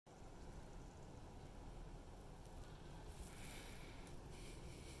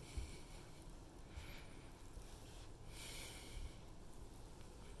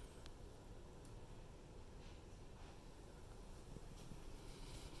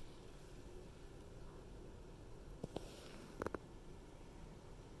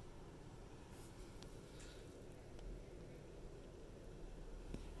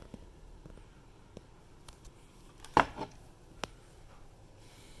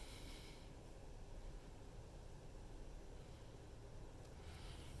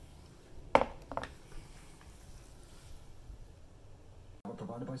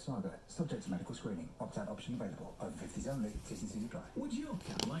provided by Sligo. Subject to medical screening. Opt-out option available. Over 50s only. T's and C's apply. Would your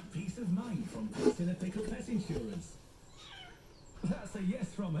cat like peace of mind from Pets in a Pickle Pet Insurance? That's a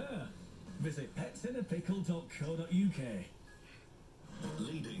yes from her. Visit petsinaapickle.co.uk.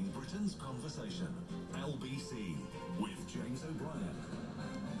 Leading Britain's conversation. LBC with James O'Brien.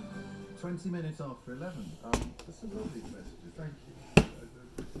 20 minutes after 11. There's some lovely messages, thank you.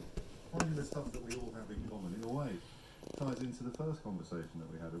 Finding the stuff that we all have in common, in a way, ties into the first conversation that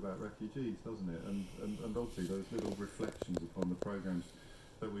we had about refugees, doesn't it? And obviously those little reflections upon the programmes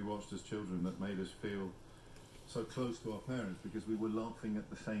that we watched as children that made us feel so close to our parents because we were laughing at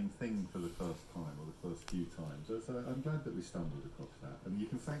the same thing for the first time or the first few times. So I'm glad that we stumbled across that. And you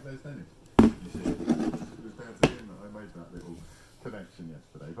can thank Les Dennis. You see, it was down to him that I made that little connection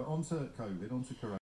yesterday. But on to COVID, on to Corona.